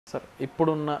Sir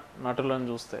ఇప్పుడున్న నటులను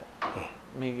చూస్తే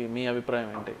మీ అభిప్రాయం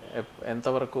ఏంటి?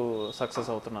 ఎంతవరకు సక్సెస్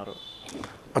అవుతున్నారు?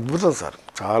 అద్భుతం సార్,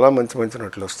 చాలా మంచి మంచి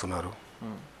నటులు వస్తున్నారు.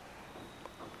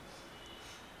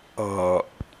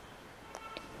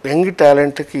 యంగ్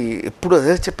టాలెంట్కి ఎప్పుడు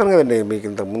అదే చెప్పాను కదండి మీకు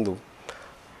ఇంతకుముందు,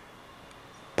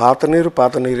 పాత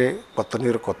నీరే,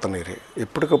 కొత్త నీరే.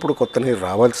 ఎప్పటికప్పుడు కొత్త నీరు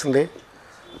రావాల్సిందే.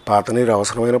 పాత నీరు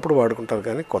అవసరమైనప్పుడు వాడుకుంటారు,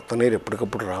 కానీ కొత్త నీరు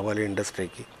ఎప్పటికప్పుడు రావాలి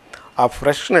ఇండస్ట్రీకి. ఆ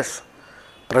ఫ్రెష్నెస్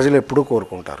ప్రజలు ఎప్పుడూ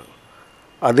కోరుకుంటారు.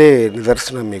 అదే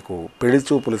నిదర్శనం మీకు పెళ్లి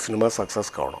చూపులు సినిమా సక్సెస్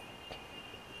కావడం.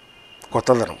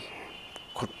 కొత్తదనం,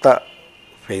 కొత్త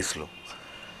ఫేస్లు,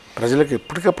 ప్రజలకు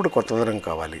ఎప్పటికప్పుడు కొత్తదనం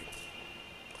కావాలి.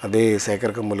 అదే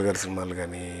శేఖర్ కమ్ములు గారి సినిమాలు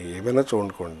కానీ ఏమైనా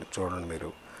చూడండి మీరు,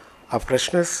 ఆ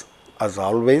freshness as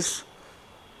always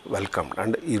welcome.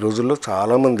 And ఈ రోజుల్లో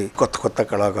చాలామంది కొత్త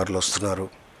కళాకారులు వస్తున్నారు.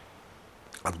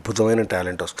 అద్భుతమైన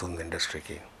టాలెంట్ వస్తుంది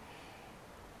ఇండస్ట్రీకి.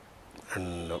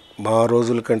 అండ్ మా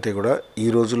రోజుల కంటే కూడా ఈ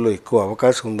రోజుల్లో ఎక్కువ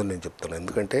అవకాశం ఉందని నేను చెప్తున్నాను.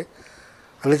 ఎందుకంటే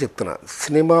అదే చెప్తున్నా,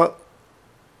 సినిమా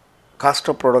కాస్ట్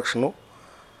ఆఫ్ ప్రొడక్షను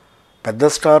పెద్ద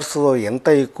స్టార్స్ ఎంత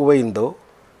ఎక్కువైందో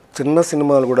చిన్న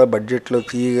సినిమాలు కూడా బడ్జెట్లో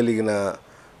తీయగలిగిన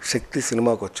శక్తి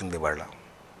సినిమాకు వచ్చింది. వాళ్ళ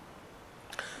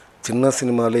చిన్న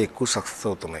సినిమాలే ఎక్కువ సక్సెస్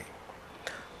అవుతున్నాయి.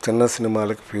 చిన్న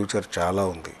సినిమాలకి ఫ్యూచర్ చాలా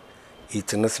ఉంది. ఈ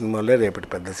చిన్న సినిమాలే రేపటి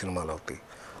పెద్ద సినిమాలు అవుతాయి.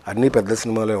 అన్నీ పెద్ద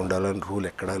సినిమాలే ఉండాలని రూల్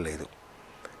ఎక్కడా లేదు.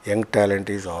 Young talent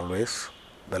is always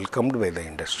welcomed by the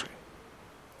industry.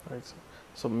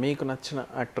 So మీకు నచ్చిన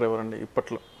యాక్టర్ ఎవరండి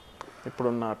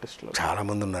ఇప్పుడున్న ఆర్టిస్టులు?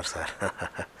 చాలామంది ఉన్నారు సార్.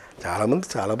 చాలామంది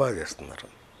చాలా బాగా చేస్తున్నారు.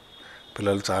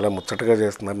 పిల్లలు చాలా ముచ్చటగా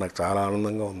చేస్తున్నారు. నాకు చాలా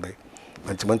ఆనందంగా ఉంది.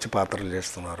 మంచి మంచి పాత్రలు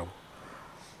చేస్తున్నారు.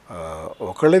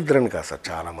 ఒకళ్ళిద్దరని కాదు సార్,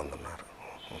 చాలామంది ఉన్నారు.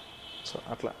 సో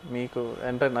అట్లా మీకు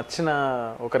అంటే నచ్చిన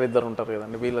ఒకరిద్దరు ఉంటారు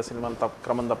కదండి, వీళ్ళ సినిమాలు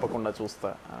క్రమం తప్పకుండా చూస్తా?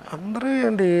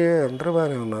 అందరూ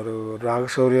బాగానే ఉన్నారు.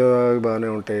 నాగశౌర్య బాగానే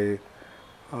ఉంటాయి.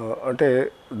 అంటే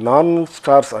నాన్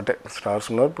స్టార్స్, అంటే స్టార్స్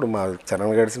ఉన్నారు. ఇప్పుడు మా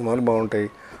చరణ్ గారి సినిమాలు బాగుంటాయి.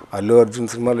 అల్లు అర్జున్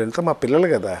సినిమాలు ఎంత మా పిల్లలు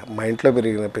కదా, మా ఇంట్లో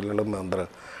పెరిగిన పిల్లలు. మా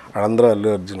అందరూ అల్లు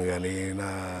అర్జున్ కానీ,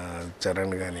 నా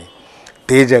చరణ్ కానీ,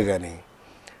 తేజ కానీ,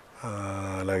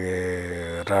 అలాగే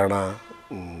రాణా,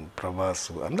 ప్రభాస్,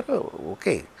 అందరూ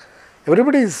ఓకే.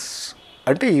 ఎవ్రీబడి ఈజ్,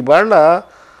 అంటే ఇవాళ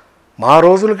మా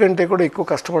రోజుల కంటే కూడా ఎక్కువ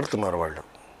కష్టపడుతున్నారు వాళ్ళు.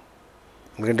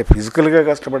 ఎందుకంటే ఫిజికల్గా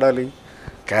కష్టపడాలి,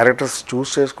 క్యారెక్టర్స్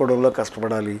చూస్ చేసుకోవడంలో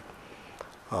కష్టపడాలి.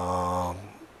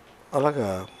 అలాగా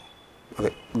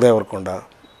అదే దేవరకొండ,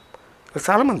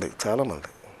 చాలామంది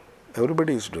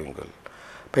everybody is doing well.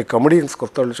 Pi comedians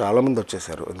కొత్త వాళ్ళు చాలామంది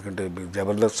వచ్చేసారు. ఎందుకంటే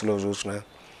జబర్దస్త్లో చూసినా,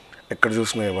 ఎక్కడ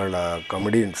చూసినా ఇవాళ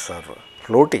కమెడియన్స్ ఆర్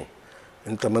ఫ్లోటింగ్.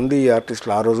 ఇంతమంది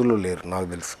ఆర్టిస్టులు ఆ రోజుల్లో లేరు నాకు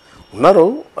తెలుసు. ఉన్నారు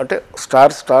అంటే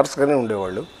స్టార్స్గానే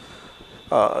ఉండేవాళ్ళు.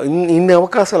 ఇన్ని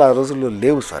అవకాశాలు ఆ రోజుల్లో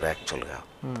లేవు సార్. యాక్చువల్గా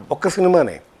ఒక్క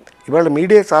సినిమానే. ఇవాళ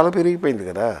మీడియా చాలా పెరిగిపోయింది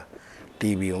కదా.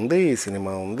 టీవీ ఉంది,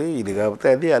 సినిమా ఉంది, ఇది కాకపోతే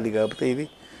అది కాకపోతే ఇది,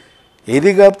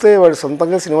 ఏది కాకపోతే వాడు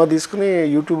సొంతంగా సినిమా తీసుకుని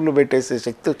యూట్యూబ్లో పెట్టేసే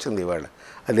శక్తి వచ్చింది ఇవాళ.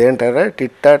 అదేంటారా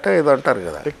టిక్టాక్ ఏదో అంటారు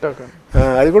కదా, టిక్టాక్,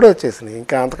 అది కూడా వచ్చేసింది.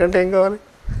 ఇంకా అంతకంటే ఏం కావాలి?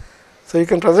 So you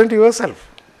can present your self.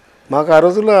 మాకు ఆ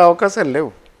రోజుల్లో అవకాశాలు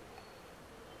లేవు.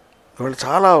 వాళ్ళు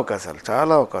చాలా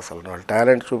అవకాశాలు వాళ్ళ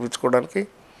టాలెంట్ చూపించుకోవడానికి.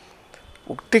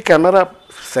 ఒకటి కెమెరా,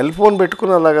 సెల్ ఫోన్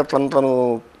పెట్టుకుని అలాగా తను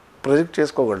ప్రొజెక్ట్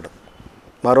చేసుకోగలడు.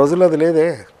 మా రోజుల్లో అది లేదే.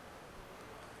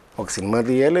 ఒక సినిమా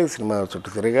తీయాలి, సినిమా చుట్టూ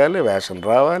తిరగాలి, వేషం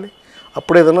రావాలి,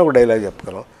 అప్పుడు ఏదైనా ఒక డైలాగ్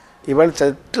చెప్పగలం. ఇవాళ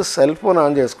జస్ట్ సెల్ ఫోన్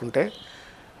ఆన్ చేసుకుంటే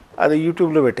అది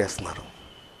యూట్యూబ్లో పెట్టేస్తున్నారు.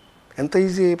 ఎంత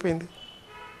ఈజీ అయిపోయింది.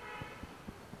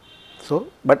 సో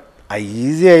బట్ ఆ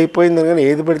ఈజీ అయిపోయిందని కానీ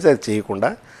ఏది పడితే అది చేయకుండా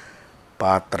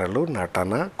పాత్రలు,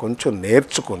 నటన కొంచెం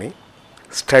నేర్చుకొని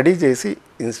స్టడీ చేసి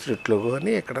ఇన్స్టిట్యూట్లో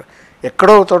కానీ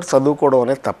ఎక్కడో ఒక చోట చదువుకోవడం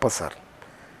అనేది తప్ప సార్.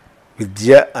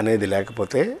 విద్య అనేది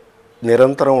లేకపోతే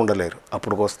నిరంతరం ఉండలేరు.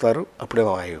 అప్పుడుకి వస్తారు, అప్పుడే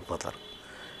ఆగిపోతారు.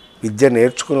 విద్య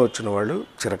నేర్చుకుని వచ్చిన వాళ్ళు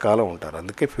చిరకాలం ఉంటారు.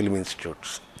 అందుకే ఫిల్మ్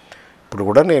ఇన్స్టిట్యూట్స్. ఇప్పుడు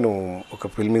కూడా నేను ఒక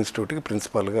ఫిల్మ్ ఇన్స్టిట్యూట్కి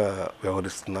ప్రిన్సిపాల్గా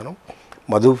వ్యవహరిస్తున్నాను,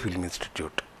 మధు ఫిల్మ్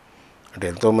ఇన్స్టిట్యూట్. అంటే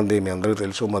ఎంతోమంది మీ అందరికీ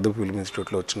తెలుసు, మధు ఫిల్మ్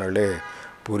ఇన్స్టిట్యూట్లో వచ్చిన వాళ్ళే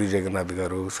పూరి జగన్నాథ్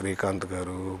గారు, శ్రీకాంత్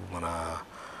గారు, మన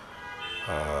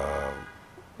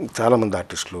చాలామంది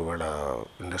ఆర్టిస్టులు వాళ్ళ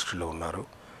ఇండస్ట్రీలో ఉన్నారు.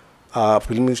 ఆ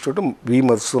ఫిల్మ్ ఇన్స్టిట్యూట్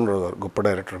మధుసూదనరావు గారు, గొప్ప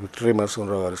డైరెక్టర్ విక్టరీ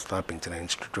మధుసూదనరావు గారు స్థాపించిన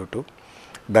ఇన్స్టిట్యూటు.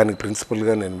 దానికి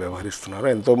ప్రిన్సిపల్గా నేను వ్యవహరిస్తున్నాను.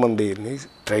 ఎంతోమందిని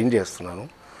ట్రైన్ చేస్తున్నాను.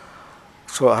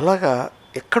 సో అలాగా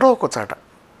ఎక్కడో ఒక చాట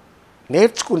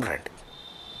నేర్చుకుని రండి.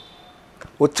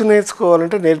 వచ్చి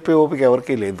నేర్చుకోవాలంటే నేర్పే ఓపిక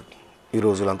ఎవరికీ లేదు. ఈ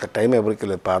రోజులు అంత టైం ఎవరికి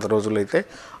లేదు. పాత రోజుల్లో అయితే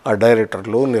ఆ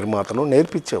డైరెక్టర్లు, నిర్మాతలు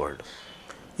నేర్పించేవాళ్ళు.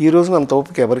 ఈ రోజున అంత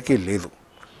ఓపిక ఎవరికీ లేదు.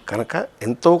 కనుక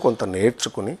ఎంతో కొంత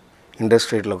నేర్చుకుని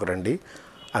ఇండస్ట్రీలోకి రండి.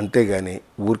 అంతేగాని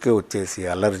ఊరికే వచ్చేసి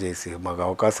అల్లరి చేసి మాకు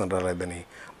అవకాశం రాలేదని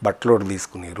బట్టలోడు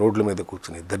తీసుకుని రోడ్ల మీద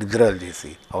కూర్చుని దరిద్రాలు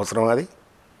చేసి అవసరం అది?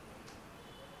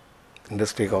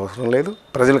 ఇండస్ట్రీకి అవసరం లేదు,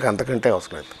 ప్రజలకు అంతకంటే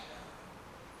అవసరం లేదు.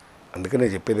 అందుకనే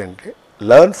చెప్పేది అంటే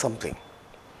లర్న్ సంథింగ్.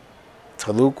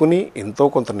 చదువుకుని ఎంతో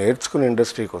కొంత నేర్చుకుని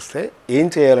ఇండస్ట్రీకి వస్తే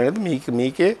ఏం చేయాలనేది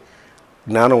మీకే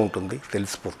జ్ఞానం ఉంటుంది,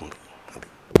 తెలిసిపోతుంది. అది.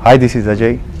 Hi, this is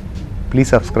Ajay. Please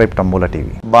subscribe Tambola TV.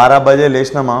 12 बजे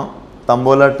లేచినామా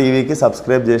తంబోలా టీవీకి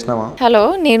subscribe చేసినామా? Hello,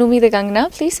 Nenu Meeda Gangna.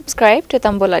 Please subscribe to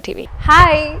Tambola TV.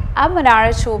 Hi, I'm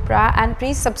Manara Chopra and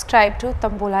please subscribe to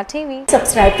Tambola TV.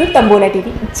 Subscribe to Tambola TV.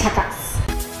 Chakas.